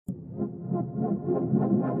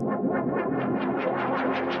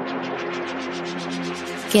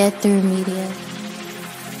Get Through Media.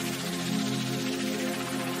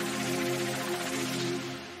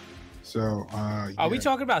 So, Are we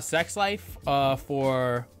talking about sex life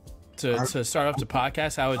to start off the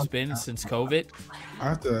podcast? How it's been since COVID? I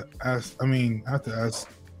have to ask. I have to ask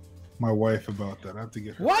my wife about that. I have to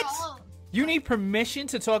get her. What? You need permission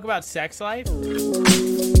to talk about sex life?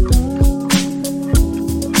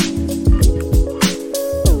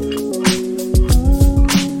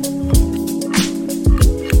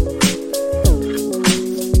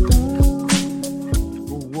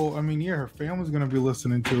 Well, yeah, her family's gonna be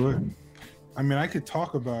listening to it. I could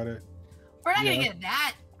talk about it. We're not gonna get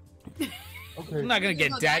that. Okay. I'm not gonna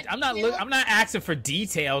get that. I'm not asking for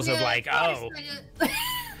details of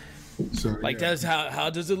So, does how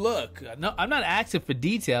does it look? No, I'm not asking for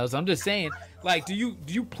details. I'm just saying, do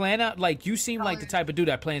you plan out, you seem like the type of dude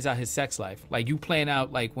that plans out his sex life. You plan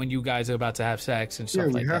out when you guys are about to have sex and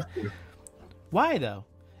stuff like that. To. Why though?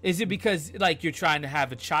 Is it because you're trying to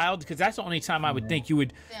have a child? Because that's the only time I would think you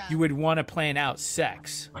would want to plan out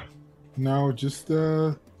sex. No, just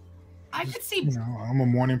I could see. I'm a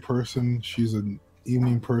morning person. She's an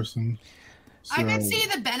evening person. So, I could see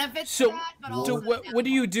the benefits of that, but also what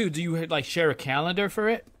do you do? Do you share a calendar for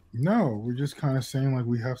it? No, we're just kind of saying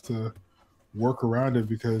we have to work around it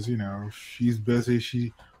because she's busy.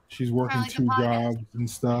 She's working 2 jobs and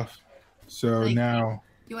stuff. So now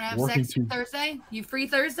you want to have sex Thursday? You free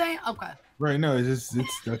Thursday? Okay. Right. No,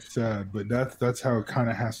 that's sad, but that's how it kind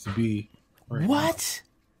of has to be. Right what?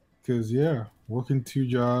 Because working 2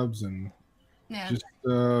 jobs and just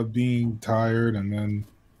being tired, and then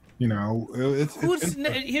it's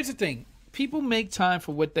here's the thing: people make time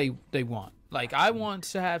for what they want. I want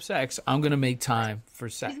to have sex. I'm gonna make time for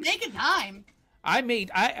sex. He's making time. And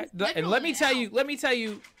let me tell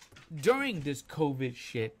you, during this COVID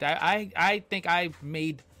shit, that I think I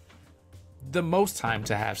made the most time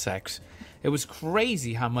to have sex. It was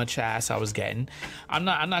crazy how much ass I was getting. I'm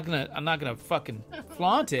not gonna fucking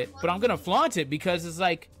flaunt it, but I'm gonna flaunt it because it's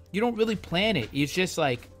you don't really plan it. It's just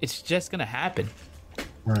it's just gonna happen.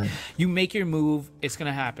 Right. You make your move, it's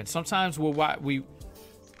gonna happen. Sometimes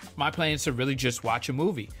my plan is to really just watch a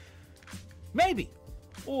movie, maybe,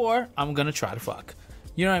 or I'm gonna try to fuck.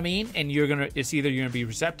 You know what I mean? And it's either you're gonna be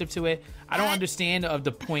receptive to it. I don't understand of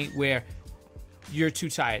the point where you're too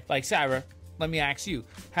tired. Sarah, let me ask you: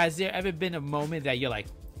 has there ever been a moment that you're I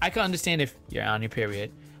can understand if you're on your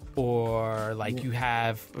period, or you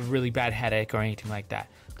have a really bad headache or anything like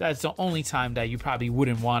that? That's the only time that you probably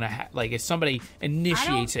wouldn't want to if somebody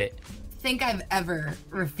initiates it. I think I've ever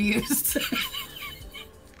refused.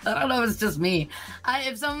 I don't know if it's just me.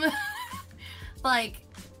 If someone I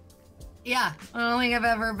don't think I've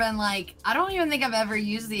ever been I don't even think I've ever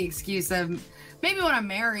used the excuse of maybe when I'm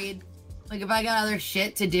married, if I got other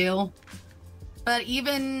shit to do. But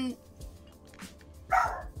even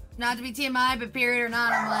not to be TMI, but period or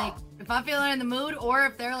not, I'm if I'm feeling in the mood, or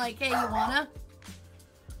if they're hey, you wanna?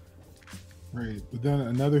 Right, but then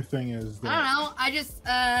another thing is that I don't know. I just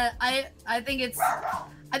I think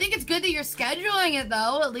it's good that you're scheduling it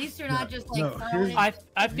though. At least you're not just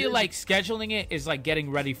I feel like scheduling it is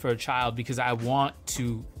getting ready for a child, because I want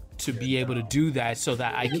to be able to do that so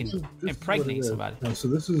that I can impregnate somebody. No, so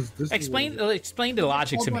this is explain the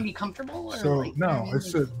logic to me. Be comfortable. Or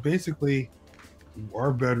so it's basically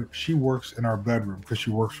our bed. She works in our bedroom because she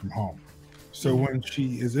works from home. So when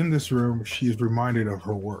she is in this room, she is reminded of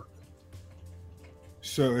her work.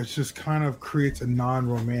 So it just kind of creates a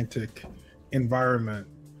non-romantic environment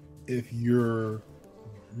if you're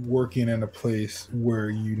working in a place where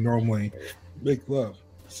you normally make love.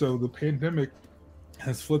 So the pandemic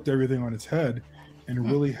has flipped everything on its head and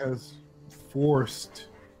really has forced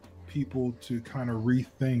people to kind of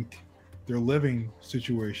rethink their living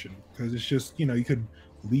situation, because it's just you could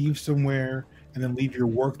leave somewhere and then leave your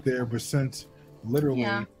work there, but since literally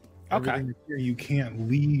everything here, you can't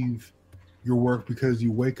leave your work because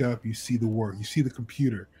you wake up, you see the work, you see the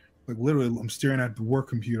computer. Literally, I'm staring at the work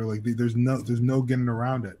computer. There's no getting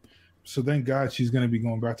around it. So thank God she's going to be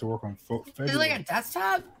going back to work on February. Is it a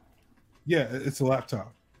desktop? Yeah, it's a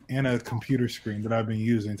laptop and a computer screen that I've been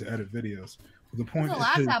using to edit videos. But the point is,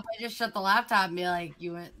 laptop. I just shut the laptop and be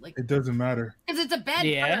you went It doesn't matter because it's a bed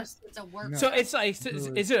first. It's a work. No. So it's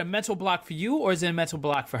is it a mental block for you, or is it a mental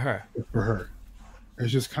block for her? For her,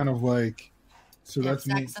 it's just kind of so that's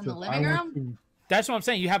me. Sex in the living room. That's what I'm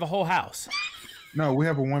saying. You have a whole house. No, we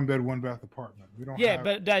have a 1-bed, 1-bath apartment. We don't. Yeah,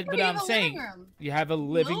 but I'm saying you have a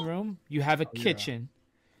living room. You have a kitchen.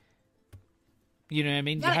 You know what I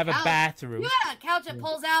mean? You have a bathroom. You got a couch that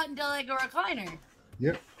pulls out into a recliner.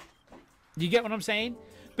 Yep. You get what I'm saying?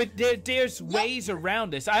 But there's ways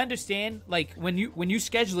around this. I understand. Like when you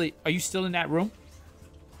schedule it, are you still in that room?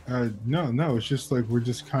 No. It's just like we're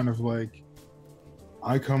just kind of like,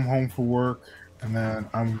 I come home for work, and then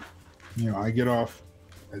I get off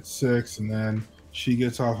at 6, and then she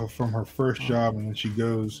gets off from her first job, and then she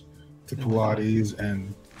goes to Pilates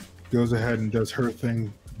and goes ahead and does her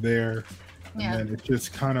thing there. And then it's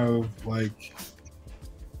just kind of like,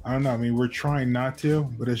 I don't know. I mean, we're trying not to,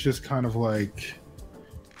 but it's just kind of like,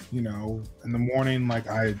 in the morning, like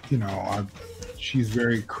she's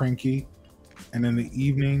very cranky, and in the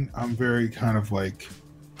evening, I'm very kind of like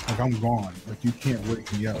I'm gone. Like, you can't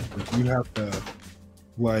wake me up. Like, you have to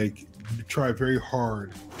like try very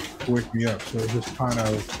hard to wake me up. So it's just kind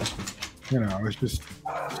of, it's just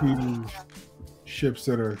two ships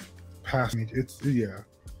that are passing.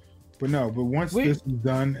 But once this is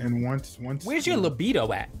done, and once where's your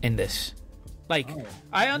libido at in this? Like,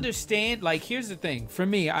 I understand. Like, here's the thing. For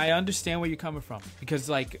me, I understand where you're coming from, because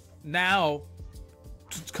like now,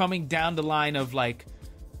 it's coming down the line of like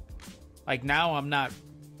now I'm not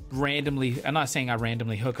saying I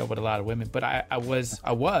randomly hook up with a lot of women, but I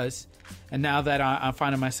was, and now that I'm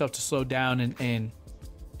finding myself to slow down and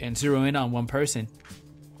zero in on one person,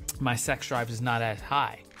 my sex drive is not as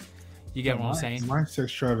high. You get what I'm saying? My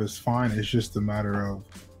sex drive is fine. It's just a matter of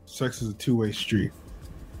sex is a two-way street.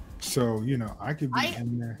 So, I could be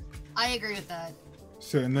in there. I agree with that.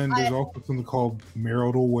 So, and then there's also something called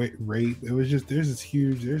marital rape. It was just,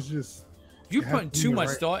 you're putting too much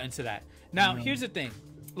thought into that. Now, here's the thing.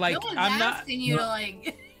 Like, no one's I'm not asking you to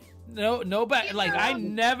like. Nobody. Like,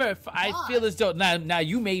 I feel as though now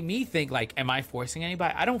you made me think like, am I forcing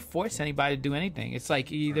anybody? I don't force anybody to do anything. It's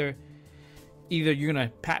like either you're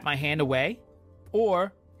gonna pat my hand away,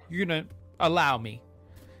 or you're gonna allow me.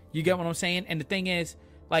 You get what I'm saying? And the thing is,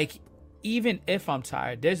 like, even if I'm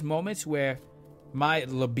tired, there's moments where my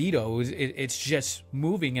libido it's just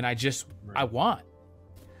moving, and I want.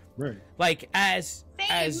 Right. Like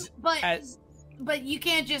but you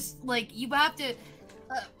can't just like, you have to.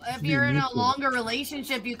 If you're in a longer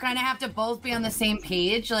relationship, you kind of have to both be on the same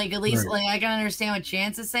page. Like, at least like I can understand what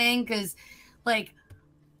Chance is saying, because like,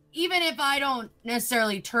 even if I don't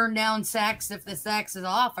necessarily turn down sex if the sex is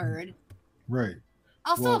offered, right,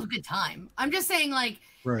 I'll still have a good time. I'm just saying, like,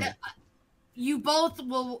 you both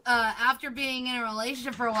will, after being in a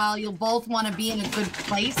relationship for a while, you'll both want to be in a good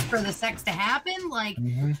place for the sex to happen. Like,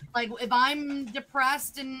 like if I'm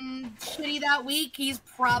depressed and shitty that week, he's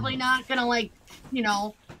probably not gonna like,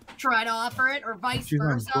 try to offer it, or vice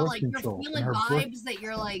versa. Like, you're feeling vibes that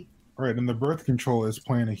you're like. Right, and the birth control is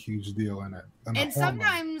playing a huge deal in it. And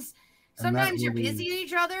sometimes you're kissing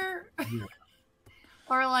each other. Yeah.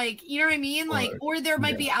 Or like, you know what I mean? Like, or there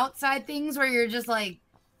might be outside things where you're just like,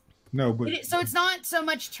 no, but so it's not so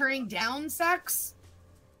much turning down sex.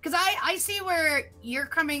 Because I see where you're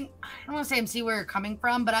coming. I don't want to say I see where you're coming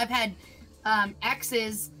from, but I've had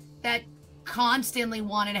exes that constantly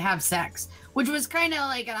wanted to have sex, which was kind of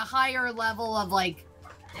like at a higher level of like,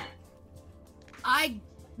 I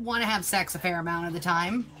want to have sex a fair amount of the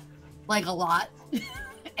time, like a lot.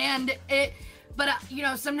 But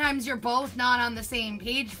sometimes you're both not on the same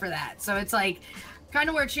page for that. So it's like kind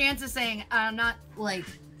of where Chance is saying, I'm not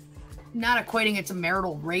equating it to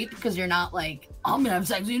marital rape, because you're not like, I'm gonna have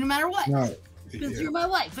sex with you no matter what, because you're my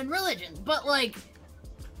wife in religion. But like,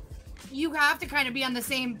 you have to kind of be on the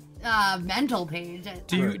same mental page.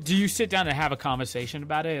 Do you sit down and have a conversation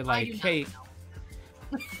about it? Like, hey,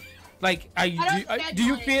 like, do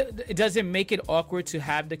you feel, does it make it awkward to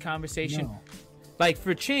have the conversation? No. Like,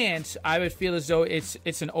 for Chance, I would feel as though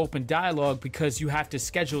it's an open dialogue, because you have to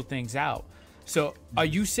schedule things out. So are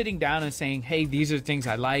you sitting down and saying, hey, these are the things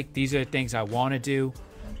I like, these are the things I want to do?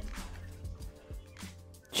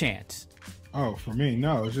 Chance. Oh, for me,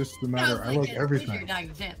 no. It's just the matter. I like everything. I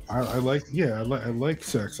like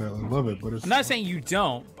sex. I love it, but it's. I'm not saying you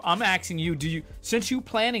don't. I'm asking you, since you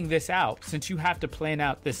planning this out, since you have to plan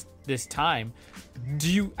out this time,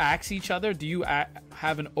 do you ask each other? Do you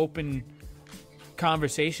have an open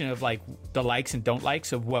conversation of like the likes and don't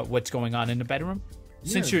likes of what's going on in the bedroom?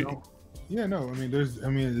 Since you're. No. I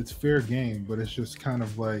mean, it's fair game, but it's just kind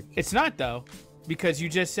of like. It's not though, because you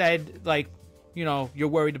just said like, you're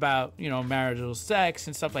worried about, marital sex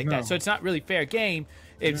and stuff like that. So it's not really fair game.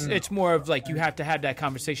 It's more of like, you have to have that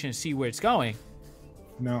conversation and see where it's going.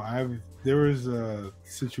 No, there was a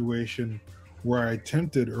situation where I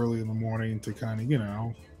attempted early in the morning to kind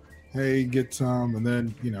of, hey, get some. And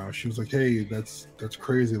then, she was like, hey, that's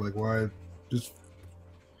crazy. Like, why just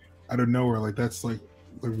out of nowhere? Like, that's like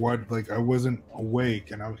what, like I wasn't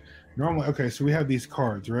awake, and I was normally, okay, so we have these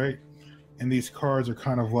cards, right? and these cards are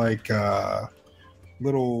kind of like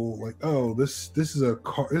little like, oh, this is a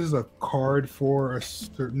card for a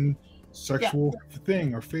certain sexual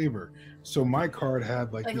thing or favor. So my card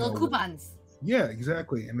had like little coupons. Yeah,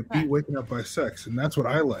 exactly. And it beat waking up by sex, and that's what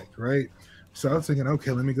I liked, right? So I was thinking,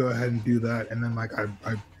 okay, let me go ahead and do that. And then like I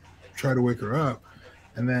try to wake her up,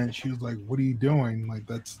 and then she was like, "What are you doing? Like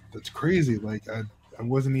that's crazy. Like I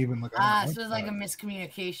wasn't even like." So it was like a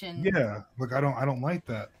miscommunication. Yeah, like I don't like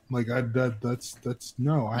that. Like that's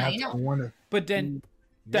no. I want to. But then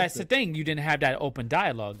that's the thing. You didn't have that open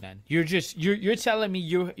dialogue. Then you're telling me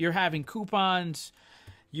you're having coupons.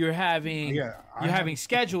 You're having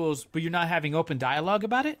schedules, but you're not having open dialogue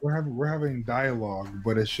about it. We're having dialogue,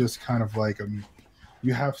 but it's just kind of like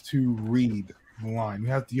you have to read the line. You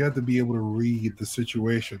have to be able to read the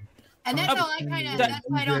situation. And that's how that's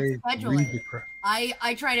why I don't schedule it.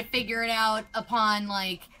 I try to figure it out upon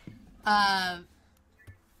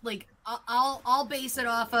I'll base it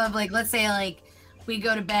off of like, let's say like we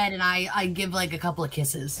go to bed and I give like a couple of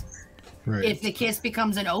kisses. Right. If the kiss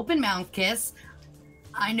becomes an open mouth kiss,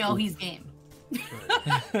 I know he's game. You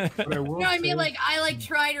know what I mean? Like I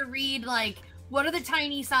try to read like what are the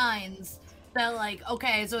tiny signs that like,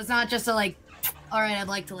 okay, so it's not just a like, all right, I'd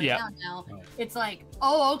like to lay down now. Right. It's like,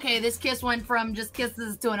 oh, okay, this kiss went from just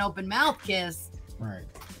kisses to an open mouth kiss. Right.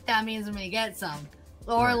 That means I'm gonna get some.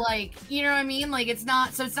 Or like, you know what I mean? Like it's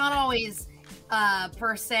not always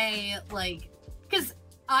per se like, because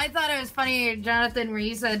I thought it was funny, Jonathan, where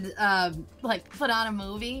you said like put on a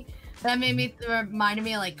movie. That made me reminded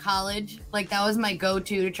me of like college. Like that was my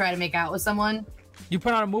go-to to try to make out with someone. You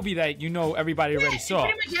put on a movie that everybody already saw.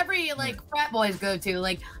 Pretty much every like frat boys go-to.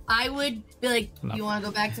 Like I would be like, "You want to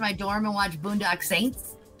go back to my dorm and watch Boondock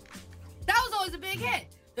Saints?" That was always a big hit.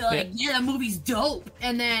 They're like, "Yeah, that movie's dope."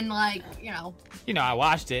 And then like I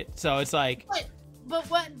watched it, so it's like.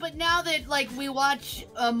 But now that like we watch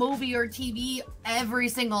a movie or TV every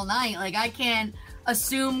single night, like I can't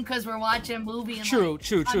assume because we're watching a movie and true.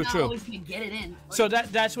 I'm not always gonna get it in. Like, so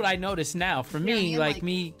that's what I noticed now. For me, like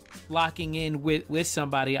me locking in with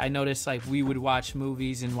somebody, I noticed like we would watch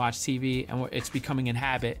movies and watch TV, and it's becoming a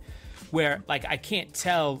habit where like I can't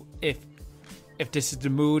tell if this is the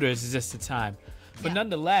mood or is this the time. But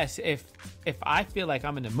nonetheless, if I feel like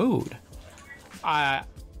I'm in the mood, I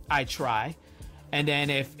try. And then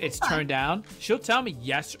if it's turned down, she'll tell me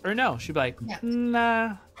yes or no. She'll be like,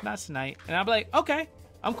 nah, not tonight. And I'll be like, okay,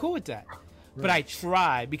 I'm cool with that. Right. But I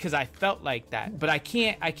try because I felt like that. But I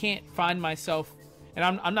can't find myself. And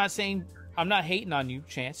I'm not saying, I'm not hating on you,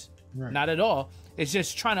 Chance. Right. Not at all. It's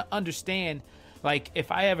just trying to understand, like,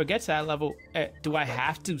 if I ever get to that level, do I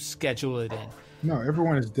have to schedule it in? No,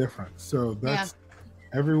 everyone is different. So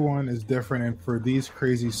everyone is different. And for these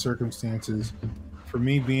crazy circumstances, for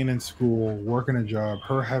me being in school, working a job,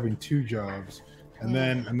 her having 2 jobs, and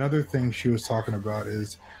then another thing she was talking about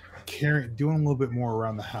is doing a little bit more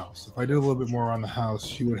around the house. If I did a little bit more around the house,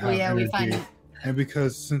 she would have energy. And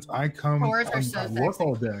because since I come I work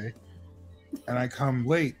all day and I come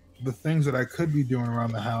late, the things that I could be doing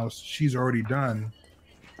around the house, she's already done,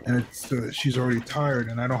 and she's already tired,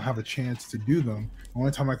 and I don't have a chance to do them. The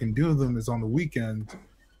only time I can do them is on the weekend.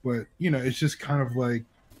 But it's just kind of like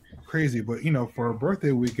crazy. But for our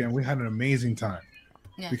birthday weekend, we had an amazing time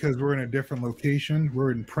because we're in a different location.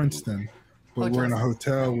 We're in Princeton, but we're in a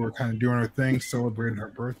hotel. We're kind of doing our thing, celebrating her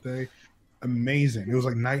birthday. Amazing. It was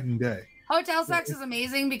like night and day. Hotel sex is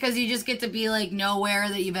amazing because you just get to be like nowhere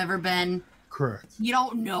that you've ever been. Correct. You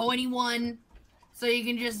don't know anyone, so you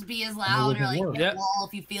can just be as loud or like hit a wall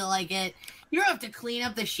if you feel like it. You don't have to clean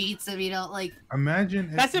up the sheets if you don't like.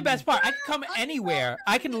 Imagine. That's the best part. I can come anywhere.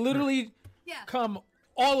 I can literally come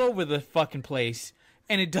all over the fucking place,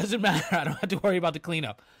 and it doesn't matter. I don't have to worry about the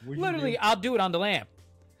cleanup. Literally, I'll do it on the lamp.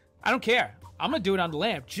 I don't care. I'm gonna do it on the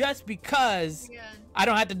lamp just because I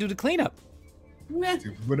don't have to do the cleanup.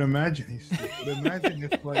 But imagine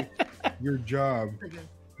if like your job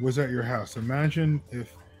was at your house. Imagine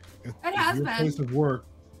if your place of work,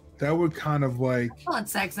 that would kind of like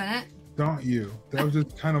sex in it. Don't you? That would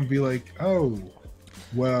just kind of be like, oh,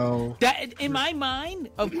 well. That in my mind,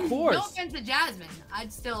 of course. No offense to Jasmine,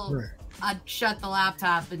 I'd shut the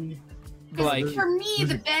laptop and. Like, for me,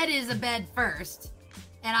 the bed is a bed first,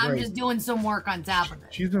 and I'm just doing some work on top of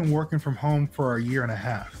it. She's been working from home for a year and a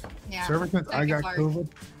half. Yeah. So ever since I got COVID,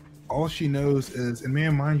 all she knows is, and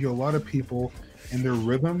man, mind you, a lot of people in their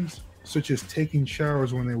rhythms, such as taking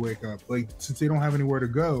showers when they wake up, like since they don't have anywhere to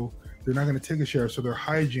go, they're not going to take a shower, so their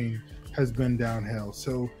hygiene has been downhill.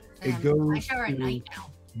 So it goes to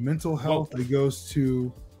mental health, it goes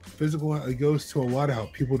to physical health, it goes to a lot of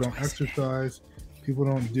health. People don't exercise, people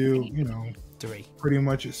don't do, 3. pretty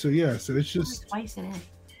much. So yeah, so it's just Twice a day.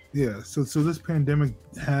 yeah. So this pandemic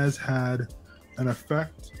has had an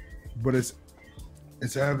effect, but it's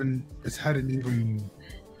had an even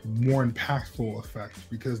more impactful effect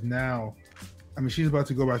because now, I mean, she's about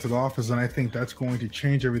to go back to the office, and I think that's going to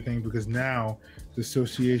change everything because now the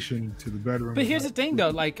association to the bedroom. But here's the thing, though.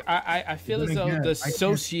 Like, I feel as though the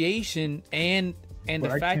association and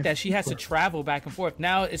the fact that she has to travel back and forth,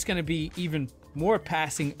 now it's going to be even more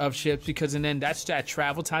passing of ships because, and then that's that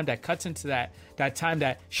travel time that cuts into that time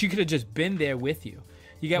that she could have just been there with you.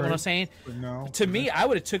 You get what I'm saying? No. To me, I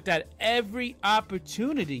would have took that every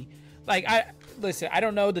opportunity. Like, listen, I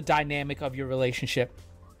don't know the dynamic of your relationship.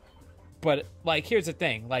 But, like, here's the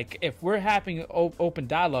thing. Like, if we're having open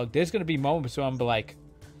dialogue, there's going to be moments where I'm like,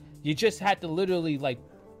 you just had to literally, like,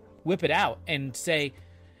 whip it out and say,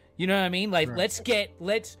 you know what I mean? Like,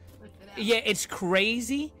 yeah, it's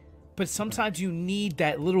crazy, but sometimes you need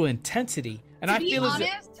that little intensity. And to I be feel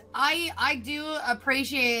honest, I do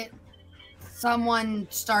appreciate someone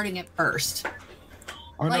starting it first.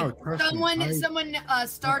 Oh, Like, no, trust me, someone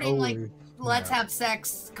starting, like, let's have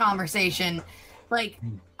sex conversation. Like,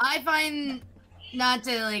 I find, not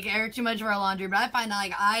to like air too much of our laundry, but I find that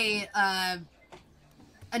like I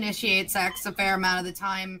initiate sex a fair amount of the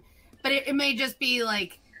time, but it may just be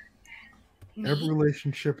like me. every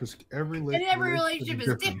relationship is and every relationship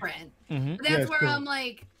is different. Mm-hmm. But that's where I'm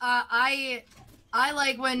like, I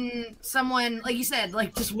like when someone, like you said,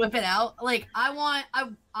 like just whip it out. Like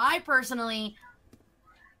I personally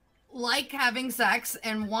like having sex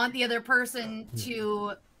and want the other person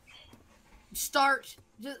to start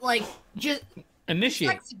just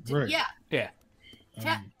initiate. Right. Yeah.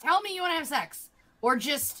 Tell me you want to have sex, or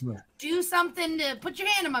just do something to put your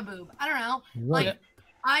hand in my boob. I don't know. Right. Like,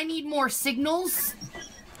 I need more signals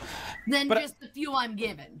than just the few I'm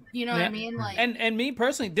given. You know what I mean? Like, and me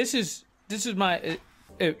personally, this is my.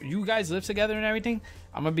 If you guys live together and everything,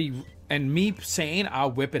 I'm gonna be, and me saying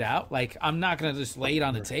I'll whip it out. Like, I'm not gonna just lay it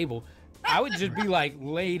on the table. I would just be like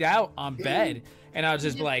laid out on bed, and I'll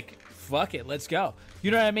just be like, fuck it, let's go. You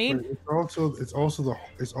know what I mean? It's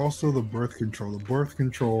also the birth control. The birth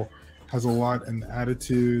control has a lot in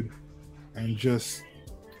attitude and just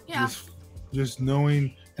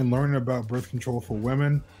knowing and learning about birth control for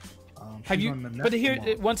women. Have you? But here,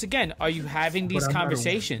 once again, are you having these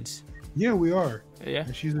conversations? Yeah, we are. Yeah.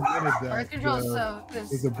 And she's admitted that birth control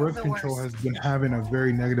is the birth control has been having a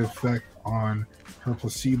very negative effect on her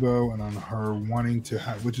placebo and on her wanting to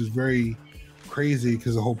have, which is very crazy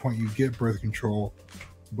because the whole point you get birth control,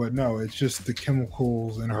 but no, it's just the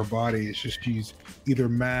chemicals in her body. It's just she's either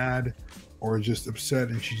mad or just upset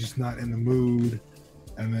and she's just not in the mood,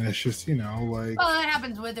 and then it's just, you know, like, well, that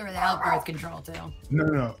happens with or without birth control too.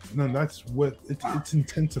 No, that's what it's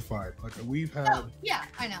intensified. Like we've had yeah,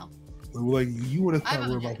 I know, like you would have thought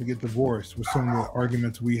we were about to get divorced with some of the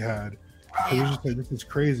arguments we had. It was just like, this is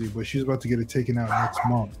crazy, but she's about to get it taken out next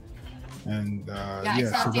month. And I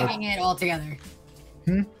stopped taking it altogether.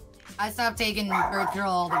 I stopped taking birth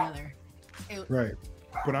control altogether. Right,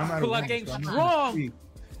 but I'm not. Like so strong.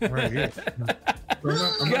 Right, yeah. That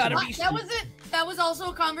was it. That was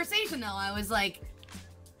also a conversation, though. I was like,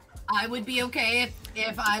 I would be okay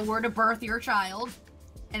if I were to birth your child,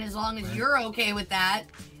 and as long as you're okay with that,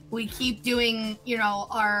 we keep doing, you know,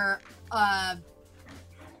 our like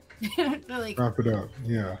wrap it up,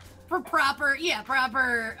 yeah. For proper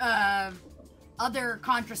other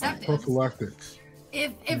contraceptives. Prophylactics.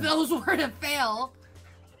 If those were to fail,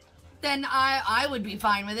 then I would be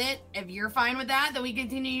fine with it. If you're fine with that, then we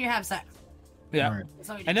continue to have sex. Yeah. Right.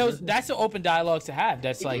 So And that's an open dialogue to have.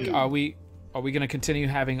 That's like, are we going to continue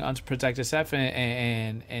having unprotected sex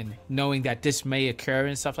and knowing that this may occur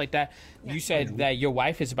and stuff like that? You said that your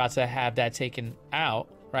wife is about to have that taken out,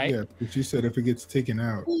 right? Yeah, but she said if it gets taken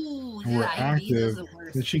out ooh, and we're active, the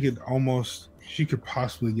worst. then she could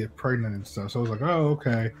possibly get pregnant and stuff. So I was like, oh,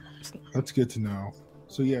 okay, that's good to know.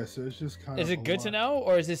 So yeah, so it's just kind of. Is it good to know,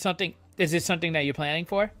 or is it something? Is it something that you're planning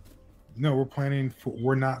for? No,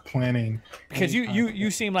 we're not planning. Because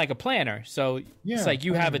you seem like a planner, so it's like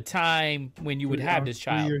you have a time when you would have this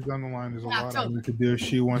child. 3 years down the line, there's a lot I need to do.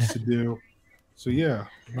 She wants to do. So yeah,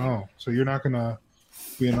 no. So you're not gonna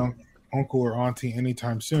be an uncle or auntie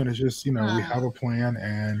anytime soon. It's just, you know, we have a plan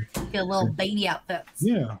and get little baby outfits.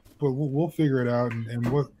 Yeah, but we'll figure it out. And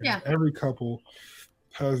every couple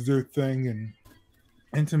has their thing and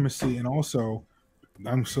intimacy, and also.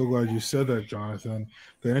 I'm so glad you said that, Jonathan.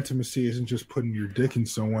 The intimacy isn't just putting your dick in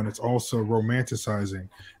someone. It's also romanticizing.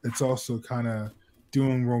 It's also kind of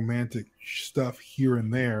doing romantic stuff here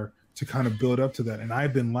and there to kind of build up to that. And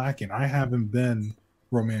I've been lacking. I haven't been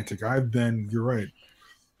romantic. I've been, you're right,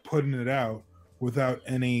 putting it out without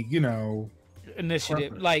any,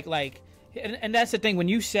 initiative. Purpose. And that's the thing. When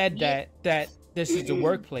you said that this is the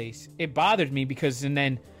workplace, it bothered me because, and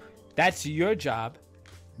then that's your job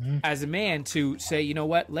as a man to say, you know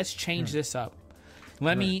what, let's change this up.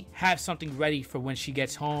 Let me have something ready for when she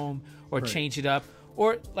gets home, or change it up.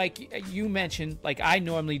 Or like you mentioned, like I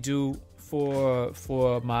normally do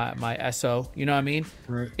for my SO, you know what I mean?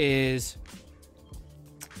 Right. Is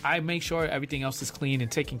I make sure everything else is clean and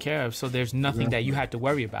taken care of, so there's nothing that you have to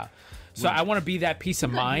worry about. So I want to be that peace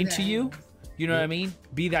of mind to you. You know what I mean?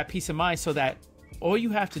 Be that peace of mind so that all you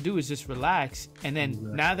have to do is just relax. And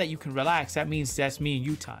then now that you can relax, that means that's me and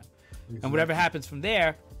you time. And whatever happens from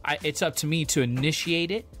there, it's up to me to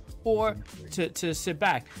initiate it or to sit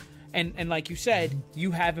back. And like you said,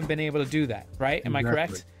 you haven't been able to do that, right? Am I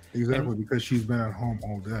correct? Exactly, because she's been at home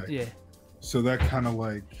all day. Yeah. So that kind of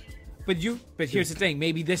like... But here's the thing.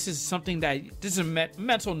 Maybe this is something this is a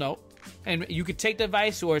mental note. And you could take the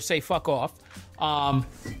advice or say, fuck off.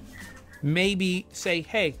 Maybe say,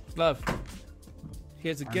 hey, love,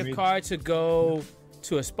 here's a gift card to go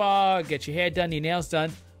to a spa, get your hair done, your nails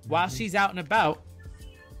done. While she's out and about,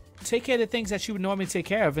 take care of the things that she would normally take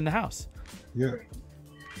care of in the house. Yeah.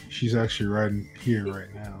 She's actually right here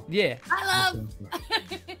right now. Yeah. I love.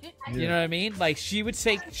 You know what I mean? Like she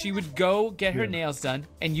would go get her nails done,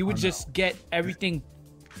 and you would just get everything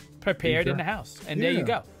prepared in the house. And there you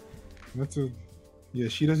go.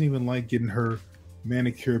 She doesn't even like getting her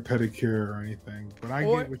manicure, pedicure, or anything. But I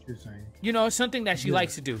get what you're saying. You know, something that she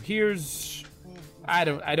likes to do. I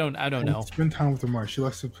don't know. Spend time with her mother. She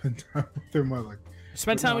likes to spend time with her mother.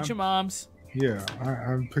 Spend time with your moms. Yeah,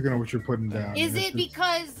 I'm picking up what you're putting down. Is it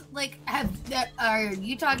because are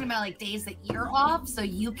you talking about like days that you're off, so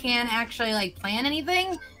you can't actually like plan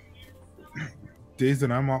anything? Days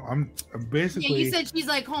that I'm off, I'm basically. Yeah, you said she's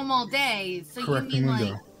like home all day, so you mean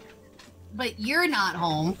like, but you're not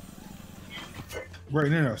home.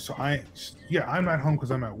 Right, no. So I'm not home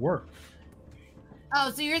because I'm at work.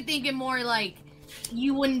 Oh, so you're thinking more like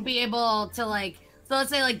you wouldn't be able to like. So let's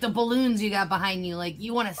say like the balloons you got behind you, like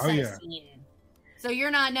you want to set a scene. So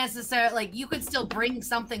you're not necessarily like you could still bring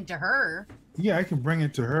something to her. Yeah, I can bring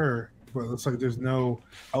it to her, but it's like there's no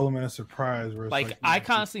element of surprise. Where it's like I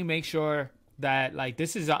constantly make sure that like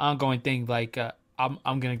this is an ongoing thing. Like I'm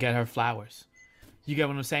gonna get her flowers. You get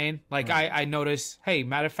what I'm saying? Like I noticed. Hey,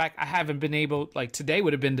 matter of fact, I haven't been able. Like today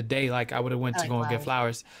would have been the day. Like I would have went to go and get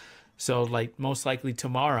flowers. So like most likely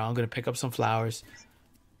tomorrow I'm gonna pick up some flowers,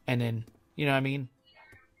 and then you know what I mean.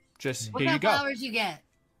 Just what here kind you of go. Flowers you get?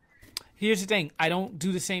 Here's the thing. I don't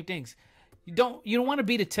do the same things. You don't want to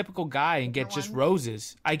be the typical guy and get just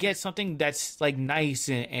roses. I get something that's like nice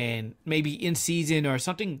and maybe in season or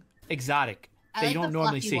something exotic that you don't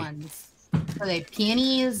normally see. Ones. Are they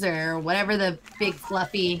peonies or whatever the big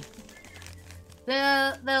fluffy?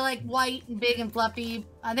 They're like white and big and fluffy.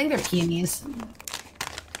 I think they're peonies.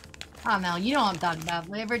 I don't know. You know what I'm talking about.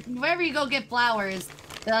 Wherever you go get flowers,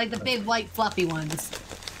 they're like the big white fluffy ones.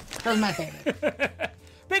 Those are my favorite.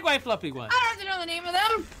 Big white fluffy one. I don't have to know the name of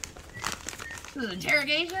them. This is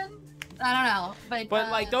interrogation? I don't know. But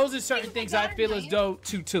like those are certain things I feel as though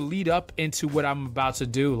to lead up into what I'm about to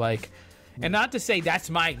do. Like, and not to say that's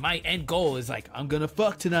my end goal is like I'm gonna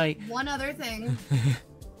fuck tonight. One other thing,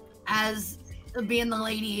 as being the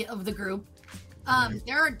lady of the group,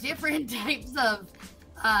 there are different types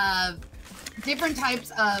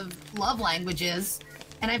of love languages,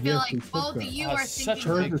 and I feel like both of you are thinking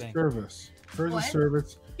hers is service. Hers is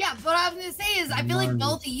service. Yeah, but what I was gonna say is I feel like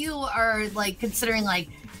both of you are like considering like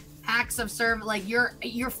acts of service, like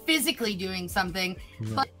you're physically doing something,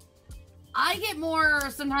 but I get more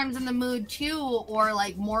sometimes in the mood too, or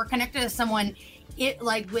like more connected to someone, it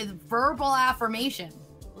like with verbal affirmation,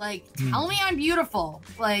 like tell me I'm beautiful,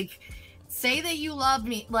 like say that you love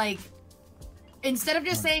me, like instead of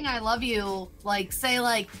just saying I love you, like say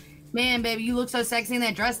like, man, baby, you look so sexy in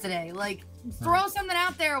that dress today, like throw something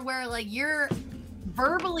out there where like you're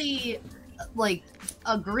verbally like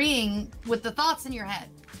agreeing with the thoughts in your head,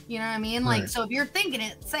 you know what I mean? Like so if you're thinking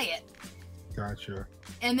it, say it. Gotcha.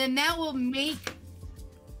 And then that will make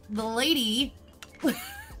the lady feel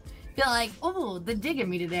like, oh, they're digging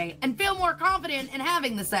me today, and feel more confident in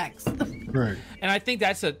having the sex. Right. And I think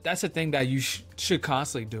that's a thing that you should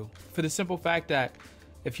constantly do, for the simple fact that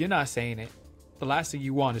if you're not saying it, the last thing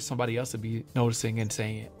you want is somebody else to be noticing and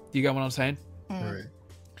saying it. You get what I'm saying? Right.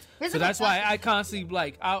 So that's why I constantly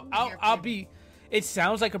like I'll be. It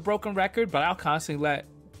sounds like a broken record, but I'll constantly let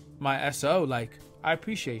my SO like I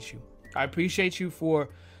appreciate you. I appreciate you for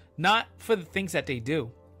not for the things that they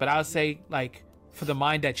do, but I'll say like for the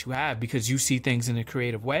mind that you have, because you see things in a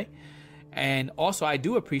creative way, And also, I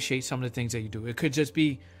do appreciate some of the things that you do. It could just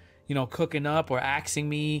be, you know, cooking up or asking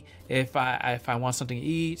me if I want something to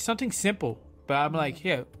eat, something simple. But I'm like,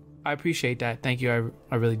 yeah, I appreciate that. Thank you.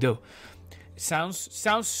 I really do. It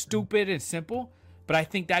sounds stupid and simple, but I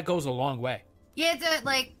think that goes a long way. Yeah, it's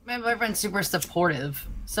like my boyfriend's super supportive.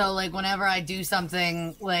 So like whenever I do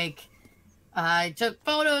something, like I took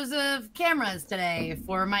photos of cameras today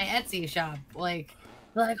for my Etsy shop. Like,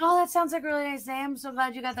 they're like, oh, that sounds like a really nice day. I'm so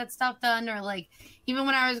glad you got that stuff done. Or like, even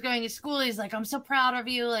when I was going to school, he's like, I'm so proud of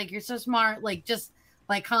you. Like, you're so smart. Like, just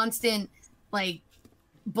like constant, like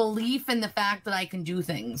belief in the fact that I can do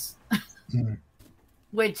things,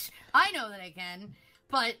 which I know that I can.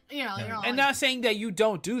 But you know, and not saying that you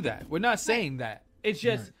don't do that. We're not saying that. It's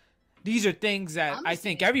just these are things that I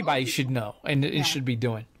think everybody should know and it should be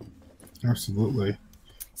doing. Absolutely.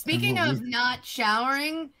 Speaking of not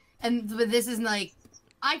showering, but this is like,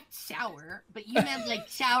 I shower, but you meant like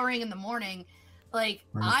showering in the morning. Like,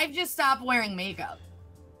 I've just stopped wearing makeup.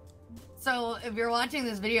 So if you're watching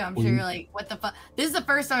this video, I'm sure you're like, what the fuck? This is the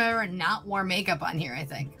first time I've ever not worn makeup on here, I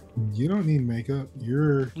think. You don't need makeup. I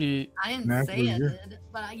didn't say I did,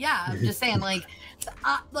 but yeah, I'm just saying, like,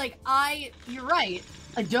 you're right.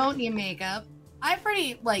 I don't need makeup. I have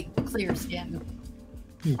pretty, like, clear skin,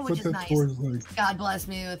 which is nice. God bless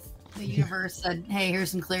me with the universe said, hey,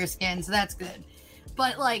 here's some clear skin, so that's good.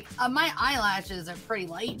 But, like, my eyelashes are pretty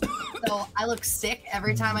light, so I look sick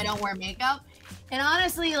every time I don't wear makeup. And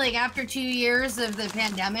honestly, like, after 2 years of the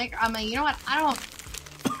pandemic, I'm like, you know what? I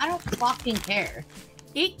don't fucking care.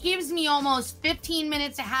 It gives me almost 15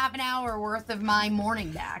 minutes to half an hour worth of my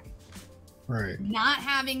morning back. Right. Not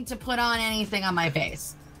having to put on anything on my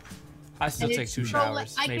face. I still take 2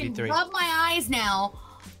 showers, maybe 3. I can rub my eyes now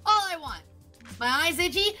all I want. My eyes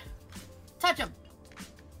itchy, touch them.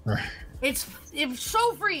 Right. It's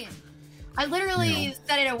so freeing. I literally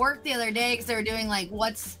said it at work the other day because they were doing like,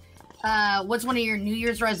 what's one of your New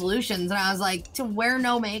Year's resolutions? And I was like, to wear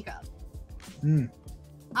no makeup.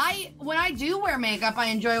 When I do wear makeup, I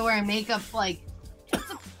enjoy wearing makeup, like, just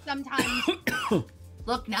to sometimes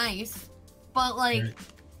look nice. But, like,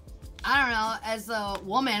 I don't know, as a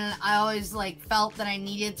woman, I always, like, felt that I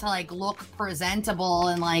needed to, like, look presentable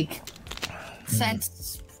and, like,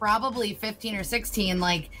 since probably 15 or 16,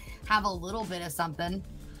 like, have a little bit of something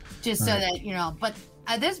just so that, you know, but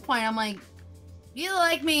at this point, I'm like, you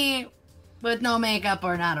like me with no makeup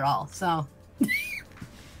or not at all, so.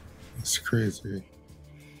 It's crazy.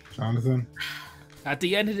 Jonathan? At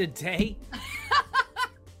the end of the day,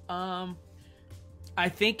 I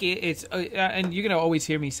think it's and you're gonna always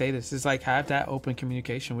hear me say this. It's like, have that open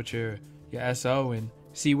communication with your SO and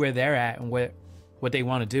see where they're at and what they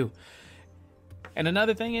want to do. And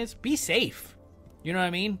another thing is, be safe. You know what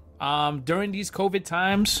I mean? During these COVID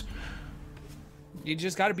times, you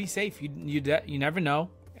just got to be safe. You never know,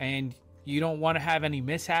 and you don't want to have any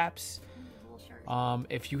mishaps.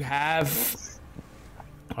 If you have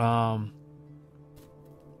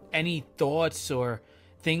any thoughts or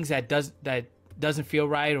things that doesn't feel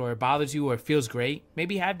right or bothers you or feels great,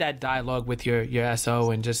 maybe have that dialogue with your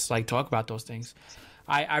SO and just like talk about those things.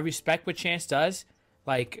 I respect what Chance does.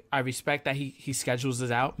 Like, I respect that he schedules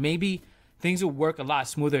us out. Maybe things would work a lot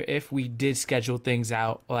smoother if we did schedule things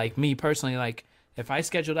out. Like, me personally, like, if I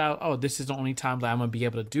scheduled out, oh, this is the only time that I'm going to be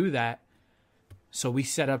able to do that. So we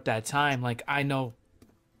set up that time. Like, I know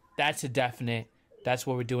that's a definite, that's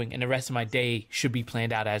what we're doing. And the rest of my day should be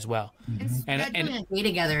planned out as well. And a day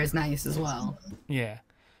together is nice as well. Yeah.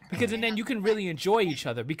 Because and then you can really enjoy each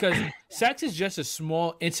other. Because sex is just a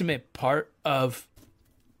small, intimate part of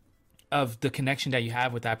the connection that you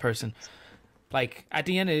have with that person. Like, at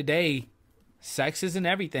the end of the day, sex isn't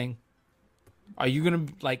everything. Are you going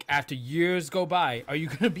to, like, after years go by, are you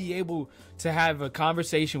going to be able to have a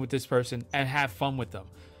conversation with this person and have fun with them?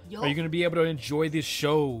 Are you going to be able to enjoy the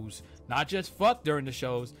shows? Not just fuck during the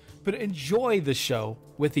shows, but enjoy the show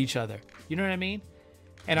with each other. You know what I mean?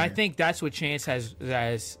 And I think that's what Chance has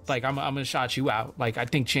like, I'm going to shout you out. Like, I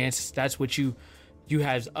think Chance, that's what you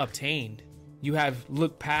have obtained. You have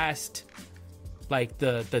looked past, like,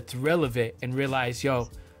 the thrill of it and realized, yo,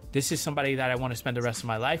 this is somebody that I want to spend the rest of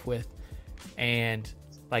my life with. And,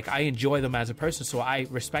 like, I enjoy them as a person, so I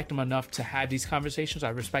respect them enough to have these conversations. I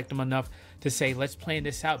respect them enough to say, let's plan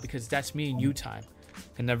this out, because that's me and you time.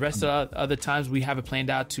 And the rest of the other times we have it planned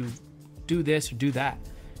out to do this or do that.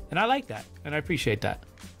 And I like that, and I appreciate that.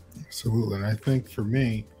 Absolutely. And I think for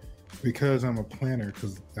me, because I'm a planner,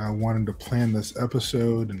 because I wanted to plan this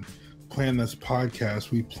episode and plan this podcast,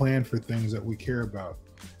 we plan for things that we care about.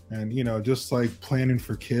 And, you know, just like planning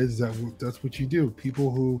for kids, that's what you do.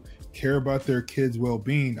 People who care about their kids'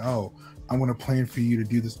 well-being, oh, I'm going to plan for you to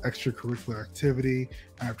do this extracurricular activity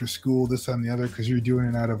after school, this, that, and the other, because you're doing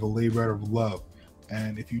it out of a labor of love.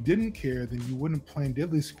 And if you didn't care, then you wouldn't plan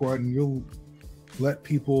Diddly Squad and you'll let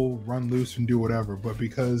people run loose and do whatever. But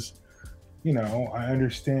because, you know, I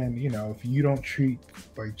understand, you know, if you don't treat,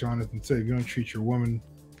 like Jonathan said, if you don't treat your woman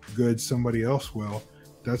good, somebody else will.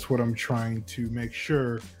 That's what I'm trying to make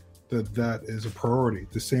sure that is a priority.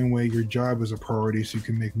 The same way your job is a priority so you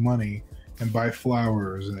can make money and buy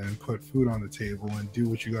flowers and put food on the table and do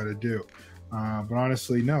what you got to do. But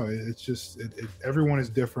honestly, no, it's just, everyone is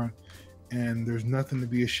different and there's nothing to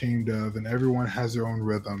be ashamed of, and everyone has their own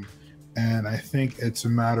rhythm. And I think it's a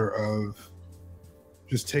matter of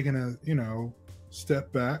just taking a, you know,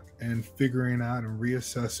 step back and figuring out and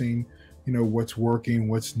reassessing, you know, what's working,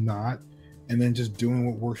 what's not, and then just doing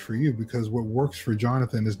what works for you, because what works for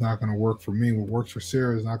Jonathan is not going to work for me. What works for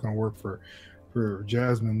Sarah is not going to work for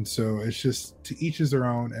Jasmine. So it's just to each is their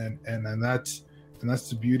own, and that's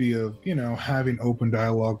the beauty of, you know, having open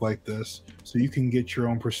dialogue like this, so you can get your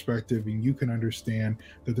own perspective and you can understand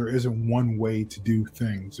that there isn't one way to do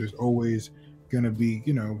things. There's always going to be,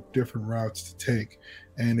 you know, different routes to take.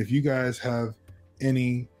 And if you guys have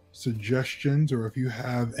any suggestions, or if you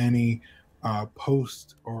have any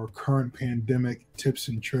post or current pandemic tips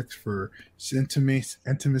and tricks for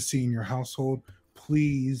intimacy in your household,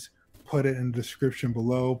 please put it in the description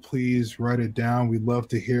below. Please write it down. We'd love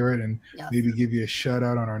to hear it and maybe give you a shout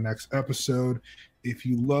out on our next episode. If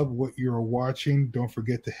you love what you're watching, don't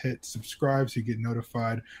forget to hit subscribe so you get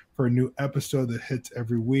notified for a new episode that hits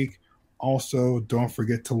every week. Also, don't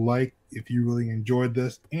forget to like if you really enjoyed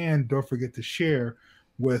this, and don't forget to share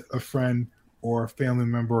with a friend or a family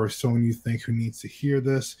member or someone you think who needs to hear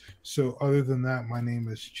this. So other than that, my name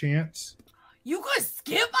is Chance. You could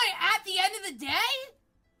skip my at the end of the day?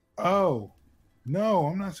 Oh, no,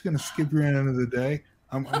 I'm not going to skip your end of the day.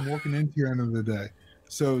 I'm working into your end of the day.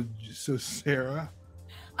 So Sarah.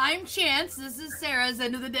 I'm Chance. This is Sarah's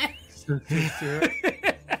end of the day. Sarah.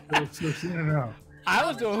 No. I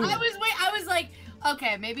was like,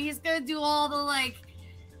 okay, maybe he's going to do all the like.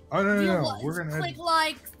 Oh, no. We're going to click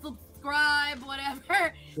like, subscribe,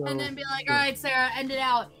 whatever, so, and then be like, all right, Sarah, end it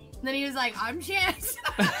out. And then he was like, I'm Chance.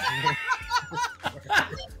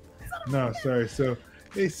 No, sorry. So,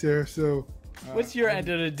 hey, Sarah. So, what's your end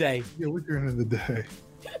of the day? Yeah, what's your end of the day?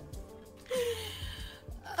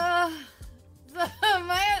 I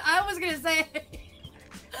was gonna say,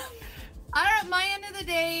 my end of the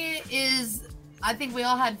day is, I think we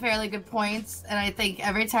all had fairly good points, and I think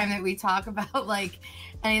every time that we talk about like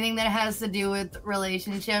anything that has to do with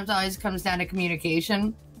relationships always comes down to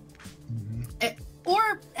communication.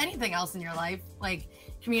 Or anything else in your life. Like,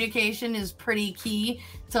 communication is pretty key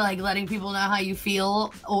to like letting people know how you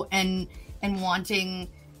feel and wanting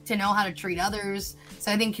to know how to treat others.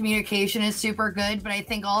 So I think communication is super good. But I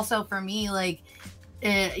think also for me, like,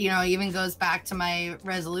 it, you know, even goes back to my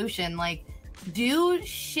resolution, like, do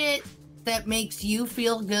shit that makes you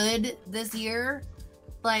feel good this year.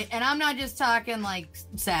 Like, and I'm not just talking like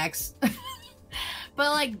sex,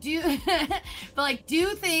 but like do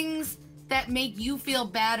things that make you feel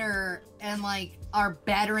better and like are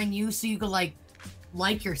bettering you so you can like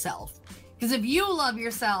yourself. Because if you love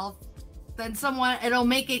yourself, then it'll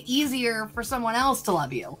make it easier for someone else to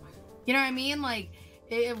love you. You know what I mean? Like,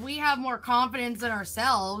 if we have more confidence in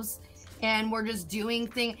ourselves and we're just doing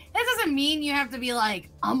things, that doesn't mean you have to be like,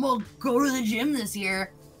 I'm gonna go to the gym this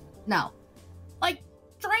year. No. Like,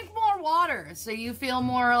 drink more water so you feel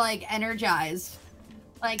more like energized.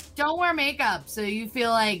 Like, don't wear makeup so you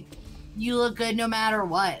feel like you look good no matter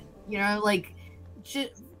what. You know, like,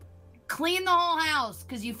 clean the whole house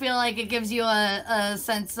because you feel like it gives you a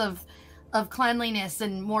sense of cleanliness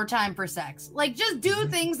and more time for sex. Like, just do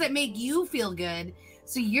things that make you feel good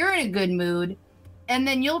so you're in a good mood, and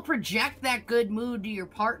then you'll project that good mood to your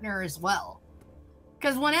partner as well.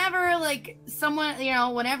 Because whenever, like,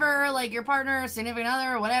 whenever, like, your partner, significant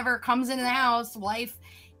other, or whatever, comes into the house, wife,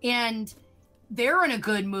 and they're in a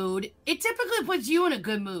good mood, it typically puts you in a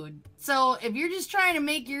good mood. So if you're just trying to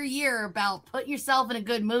make your year about putting yourself in a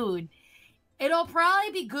good mood, it'll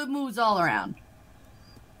probably be good moods all around.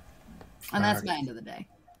 And that's my end of the day.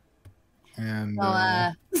 And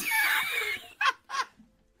so,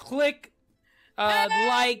 click,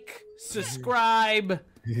 like, subscribe.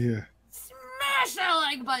 Yeah. Smash that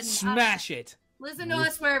like button. Smash it. Listen to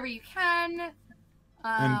us wherever you can.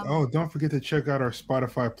 And don't forget to check out our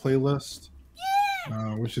Spotify playlist.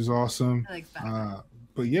 Yeah. Which is awesome. I like Spotify.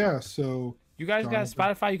 But yeah, so you guys got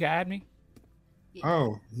Spotify? You can add me. Yeah.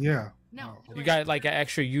 Oh yeah. No. You got like an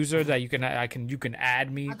extra user that you can add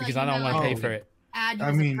me because I don't want to pay for it. add you I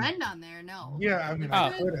as mean, a friend on there. No. Yeah, I mean, Oh.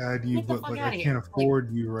 I could add you, Get the but fuck like outta I here. can't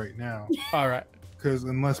afford you right now All right. because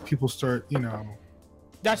unless people start,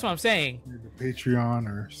 That's what I'm saying. the Patreon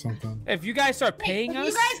or something. If you guys start Hey, paying if us,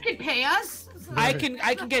 you guys could pay us. I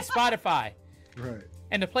can get Spotify, Right.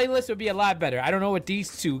 and the playlist would be a lot better. I don't know what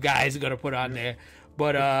these two guys are gonna put on there,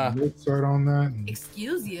 but We'll start on that. And,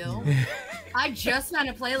 Excuse you. I just found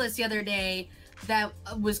a playlist the other day that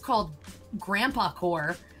was called Grandpa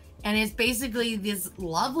Core, and it's basically this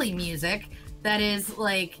lovely music that is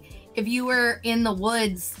like if you were in the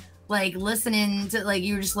woods, like listening to, like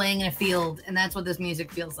you were just laying in a field, and that's what this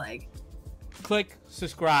music feels like. click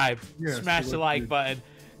subscribe, Yeah, smash so the let's like do- button.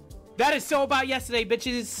 That is so about yesterday,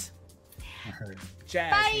 bitches. all right.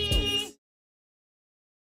 Jazz Bye. hands.